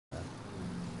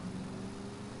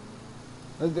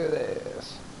Let's do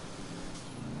this.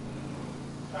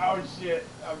 Oh shit!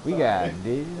 We got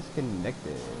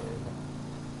disconnected.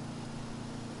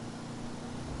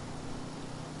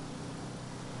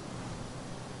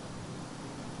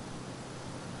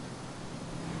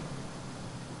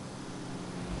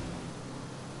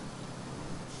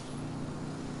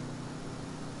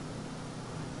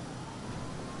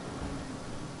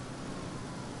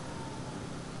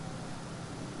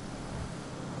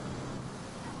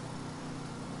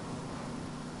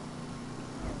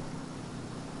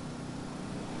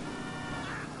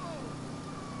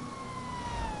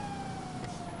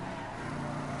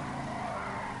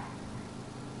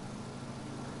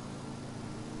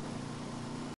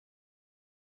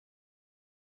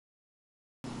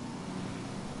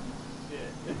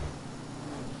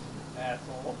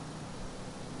 Asshole.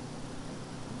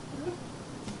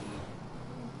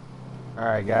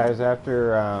 Alright guys,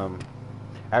 after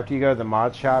you go to the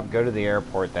mod shop, go to the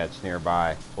airport that's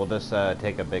nearby. We'll just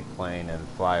take a big plane and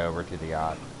fly over to the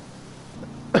yacht.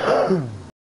 There's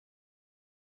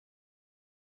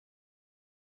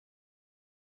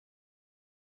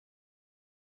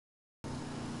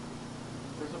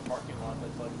a parking lot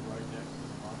that's like right next to the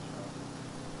mod shop.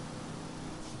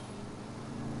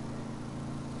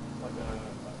 Like a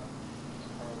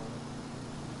car lot.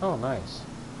 Oh, nice.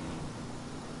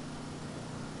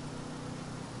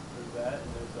 There's that, and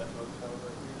there's that motel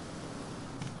right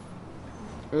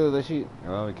here. Ooh, let's eat.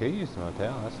 Well, we could use the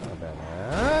motel. That's not a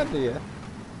bad idea.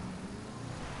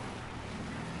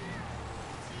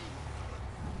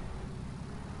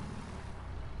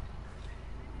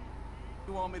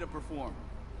 You want me to perform?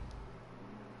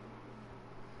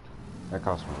 That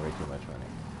cost me way too much money.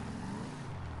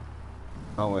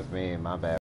 Come with me, my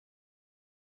bad,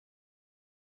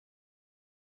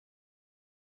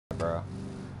 bro.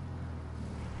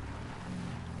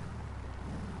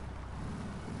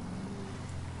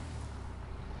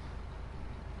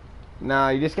 No,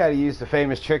 you just gotta use the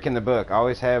famous trick in the book.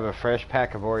 Always have a fresh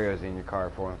pack of Oreos in your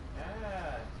car for him.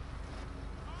 Yeah.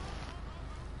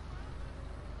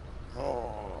 Oh.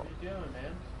 What are you doing,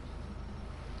 man?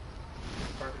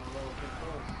 Parking a little too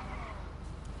close.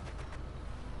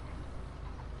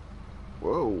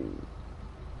 Whoa.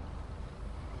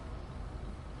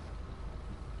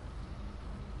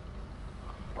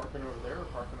 Parking over there or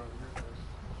parking over your place?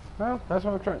 Well, that's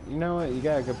what I'm trying. You know what? You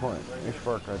got a good point. You should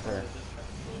park right there.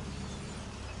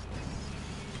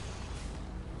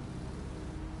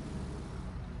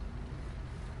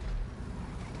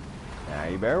 Now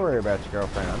you better worry about your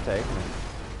girlfriend. I'm taking it.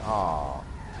 Aw.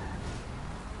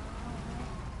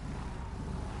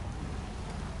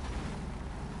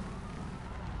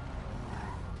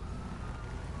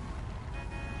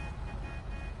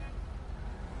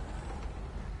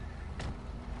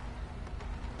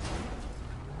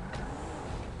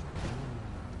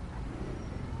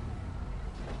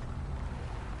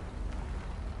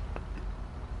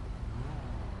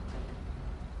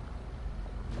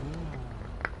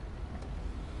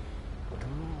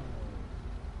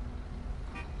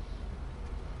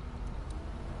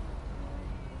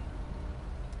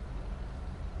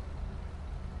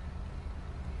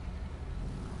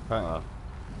 Uh-oh.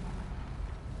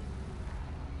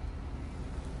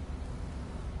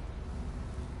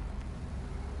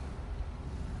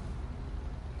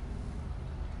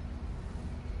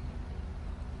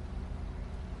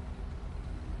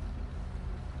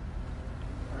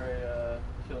 Alright,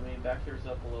 kill me. Back yours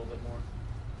up a little bit more.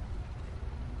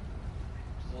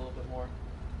 Just a little bit more.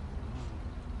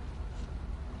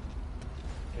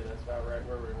 Okay, that's about right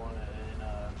where we want it. And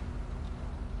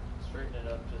straighten it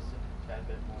up just a tad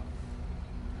bit more.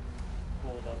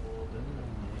 Pull it up a little bit.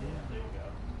 Yeah, there you go.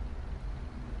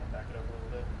 And back it up a little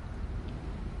bit.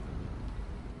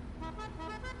 There we go.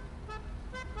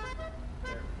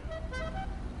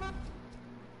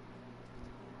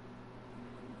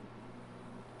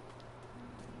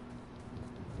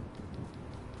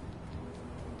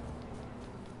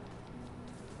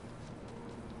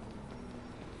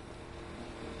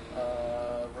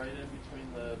 Right in between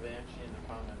the Banshee and the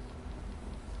Comet.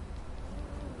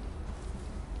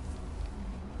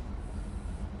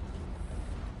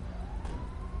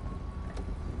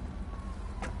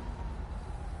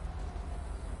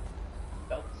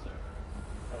 Beltzer.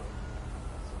 Oh,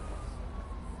 that's what it is.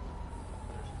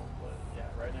 There's Coldblood.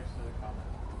 Yeah, right next to the Comet.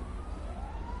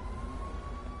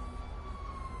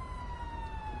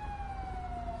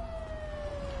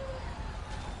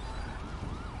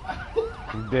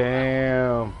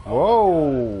 Damn.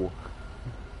 Whoa.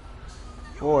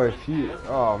 Boy, if you...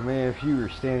 Oh, man, if you were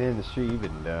standing in the street, you've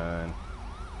been done.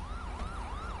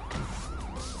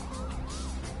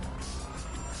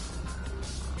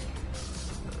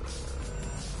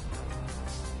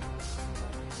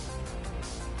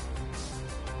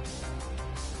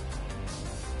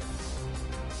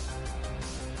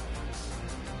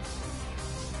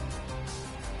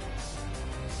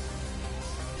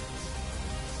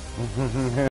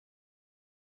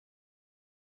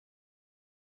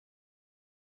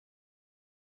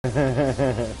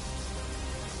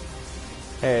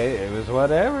 Hey, it was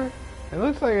whatever. It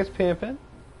looks like it's pimping.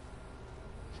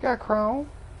 It's got chrome.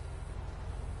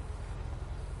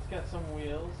 It's got some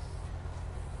wheels.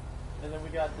 And then we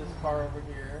got this car over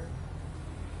here.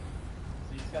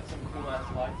 So he's got some cool ass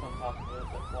lights on top of it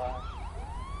that flash.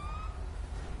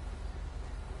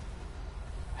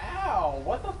 Ow!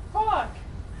 What the fuck?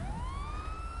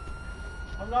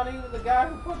 I'm not even the guy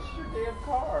who punched your damn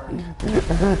car.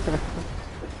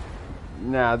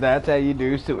 Now that's how you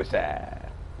do suicide.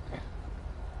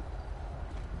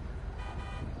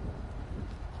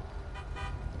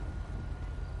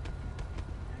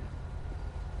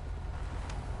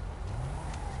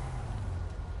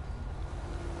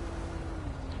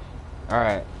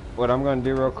 Alright, what I'm going to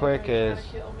do real quick is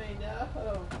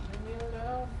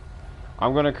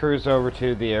I'm going to cruise over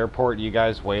to the airport. You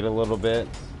guys wait a little bit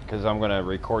because I'm going to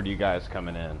record you guys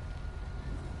coming in.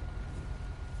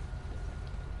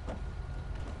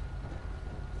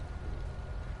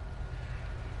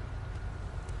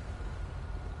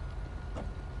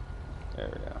 There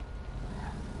we go.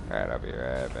 Alright, I'll be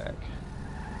right back.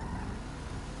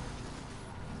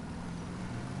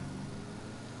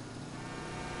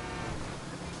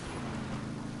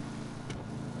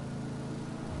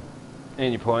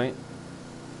 Any point?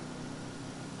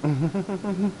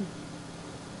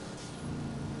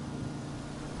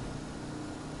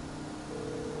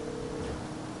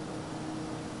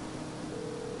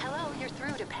 Hello, you're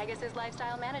through to Pegasus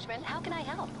Lifestyle Management. How can I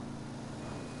help?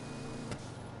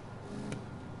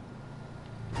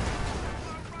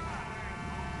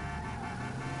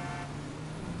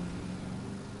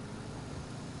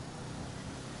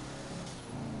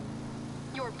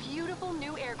 Your beautiful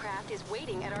new aircraft is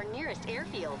waiting at our nearest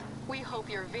airfield. We hope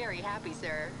you're very happy,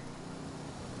 sir.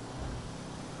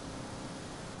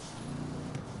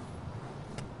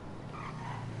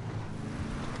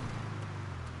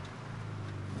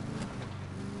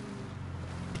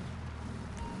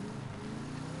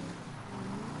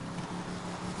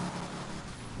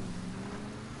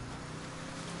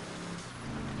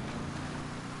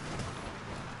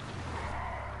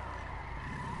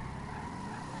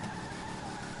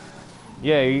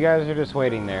 Yeah, you guys are just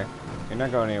waiting there. You're not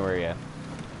going anywhere yet.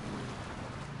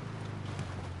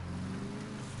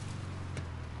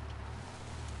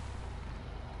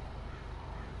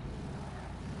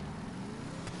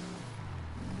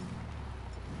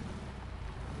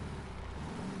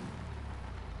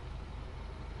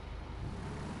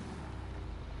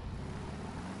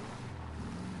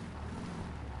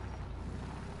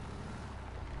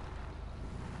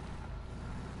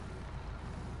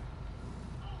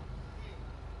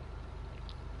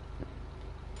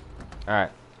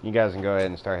 Alright, you guys can go ahead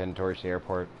and start heading towards the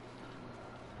airport.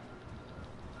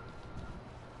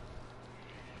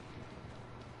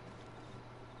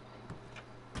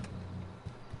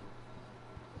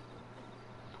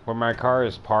 Where my car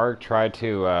is parked, try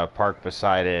to park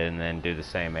beside it and then do the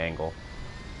same angle.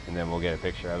 And then we'll get a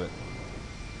picture of it.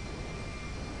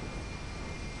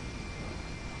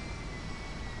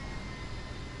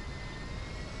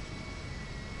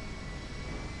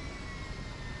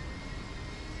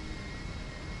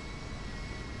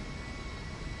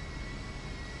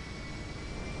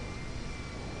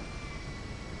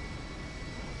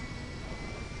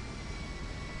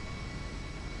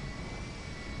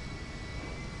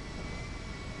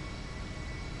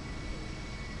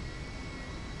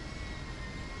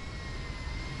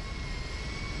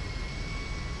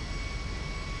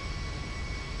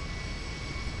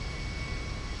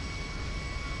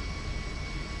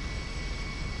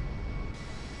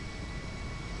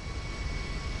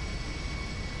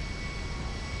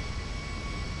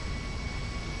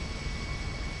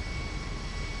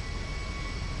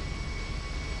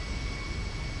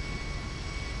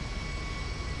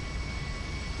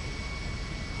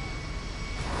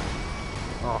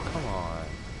 Oh, come on.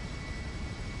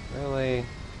 Really?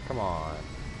 Come on.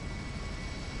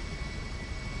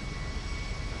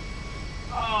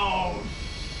 Oh,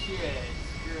 shit.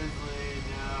 Grizzly,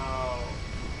 no.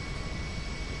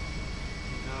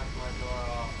 You knocked my door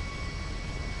off.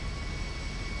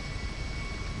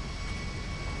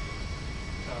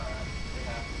 It's alright. It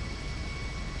happens.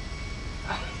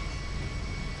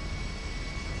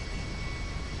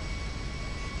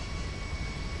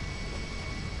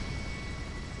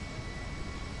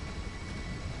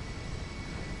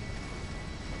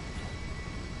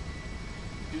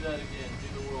 Do that again. Do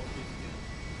the world peace again.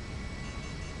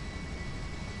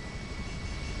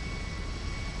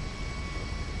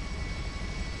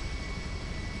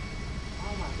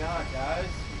 Oh my god,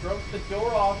 guys. broke the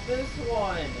door off this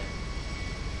one.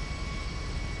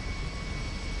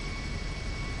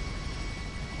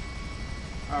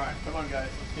 Alright, come on guys,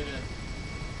 let's get in.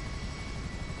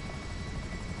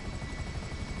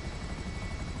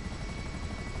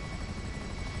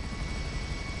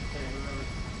 Hey, remember,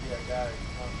 yeah, guys,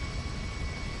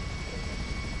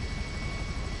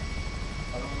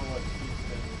 I don't know what speed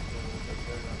spin is doing, but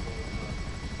they're not going up.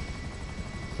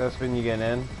 So spin you getting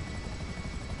in?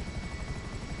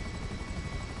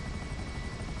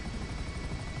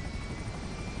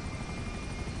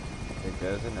 It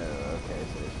doesn't? Okay,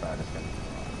 so it's fine. It's gonna come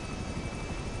off.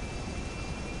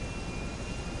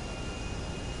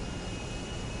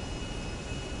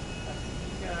 I see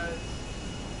you guys.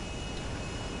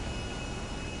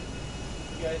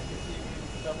 You guys can see me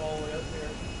jump all the way up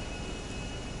here.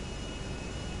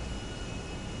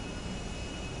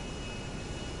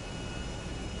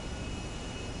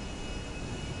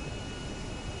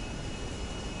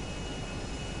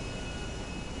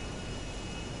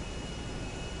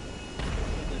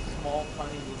 Small,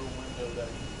 tiny little window that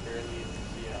you can barely even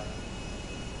see out of.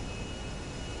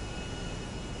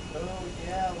 Oh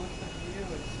yeah, look at the view,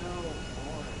 it's so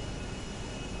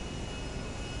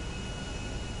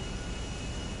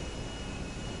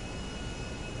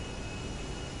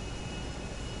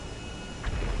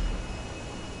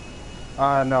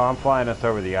boring. No, I'm flying us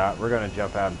over the yacht. We're gonna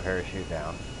jump out and parachute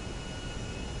down.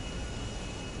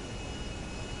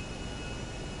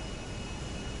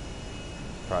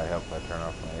 Probably help if I turn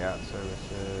off my yacht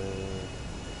services.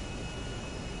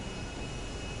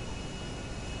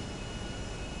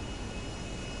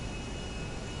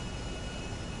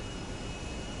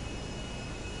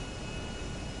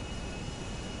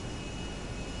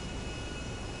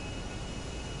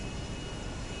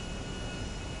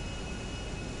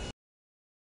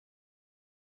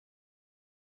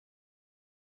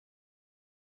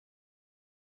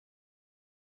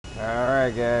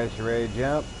 Alright guys, you ready to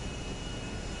jump?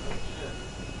 Oh shit.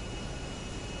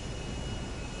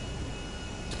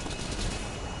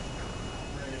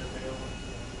 Ready to bail.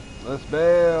 Let's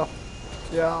bail.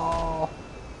 Y'all.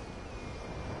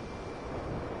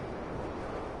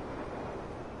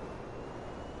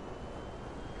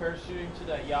 Parachuting to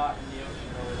that yacht in the ocean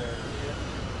over there, see it?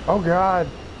 Oh god.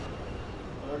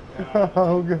 Oh god.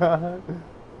 Oh god.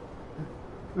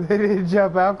 They didn't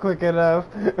jump out quick enough.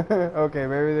 Okay,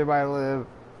 maybe they might live.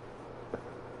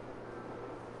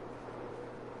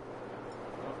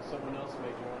 Oh, someone else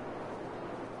may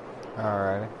join.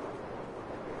 Alrighty.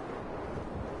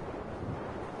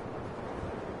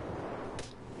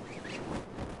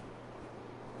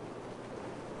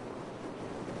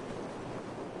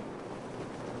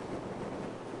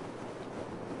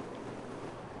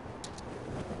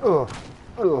 Ugh.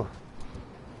 Ugh.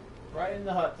 Right in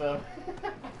the hot tub.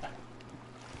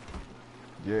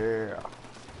 Yeah.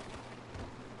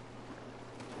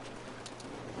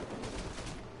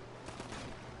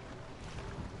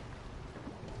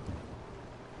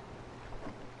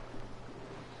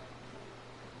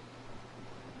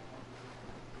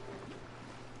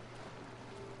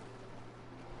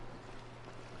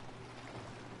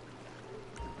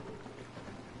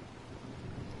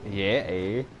 Yeah,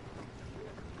 eh?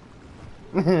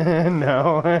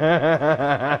 No.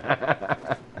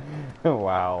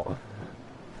 Wow.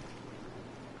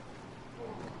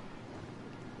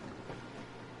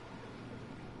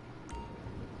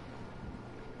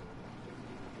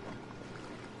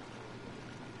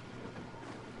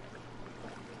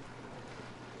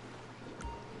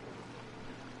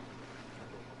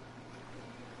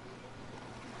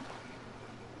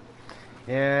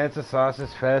 Yeah, it's a sausage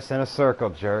fest in a circle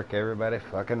jerk. Everybody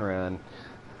fucking run.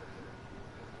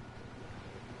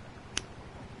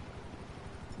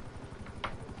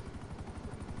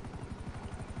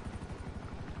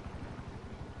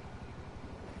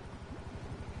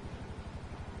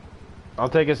 I'll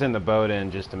take us in the boat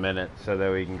in just a minute so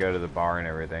that we can go to the bar and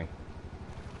everything.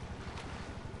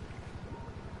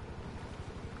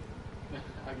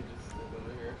 I could just sit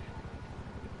over here.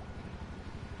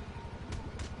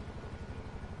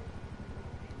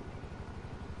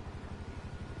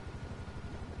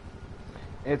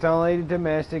 It's only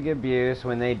domestic abuse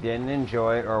when they didn't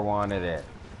enjoy it or wanted it.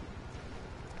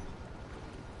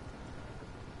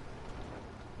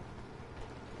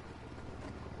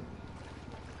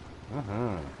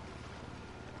 Mm-hmm.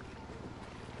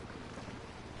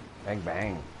 Bang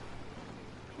bang.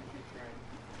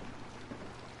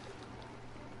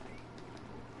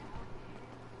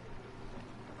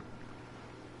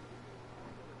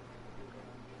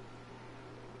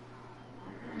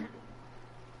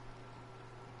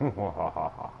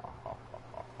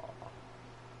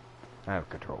 I have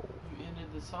control. You ended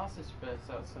the sausage fest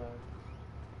outside.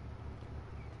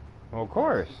 Well, of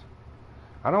course.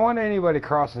 I don't want anybody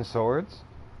crossing swords.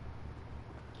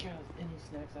 God, any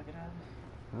snacks I could have?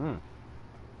 Hmm.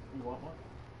 You want one?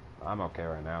 I'm okay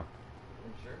right now.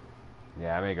 You sure?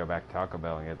 Yeah, I may go back to Taco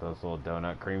Bell and get those little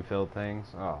donut cream filled things.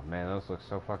 Oh man, those look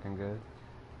so fucking good.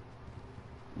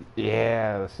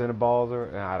 Yeah, the Cinnabons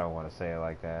are. I don't want to say it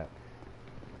like that.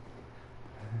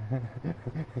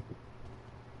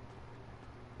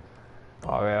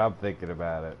 Oh man, I'm thinking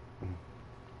about it.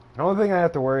 The only thing I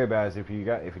have to worry about is if you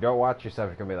don't watch yourself,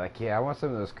 you're gonna be like, yeah, I want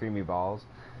some of those creamy balls.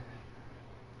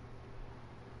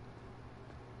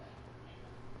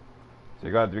 So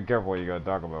you gotta be careful when you go to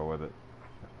Taco Bell with it.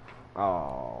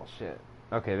 Oh shit.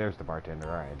 Okay, there's the bartender.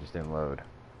 Alright, it just didn't load.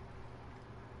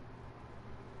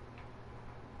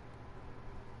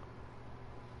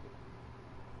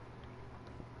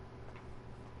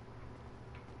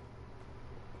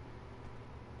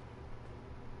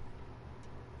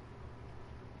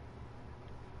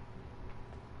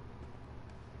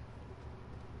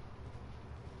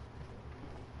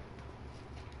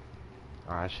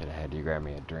 Oh, I should have had you grab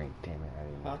me a drink. Damn it, I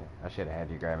didn't. Huh? I should have had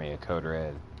you grab me a Code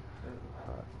Red.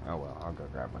 Oh well, I'll go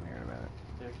grab one here in a minute.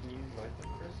 There, can you invite them,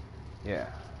 Chris? Yeah.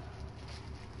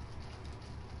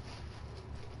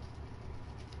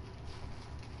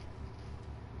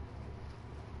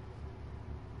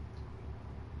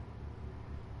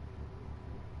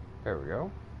 There we go.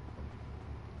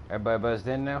 Everybody buzzed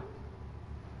in now?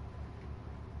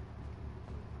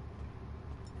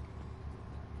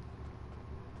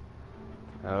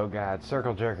 Oh god,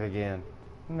 circle jerk again.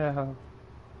 No.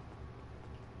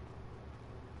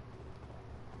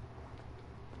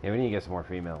 Yeah, we need to get some more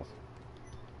females.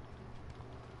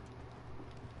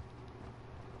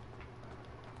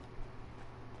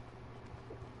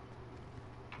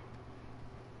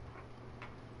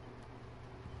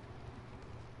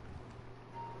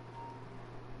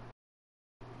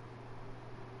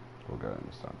 We'll go ahead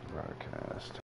and stop the broadcast.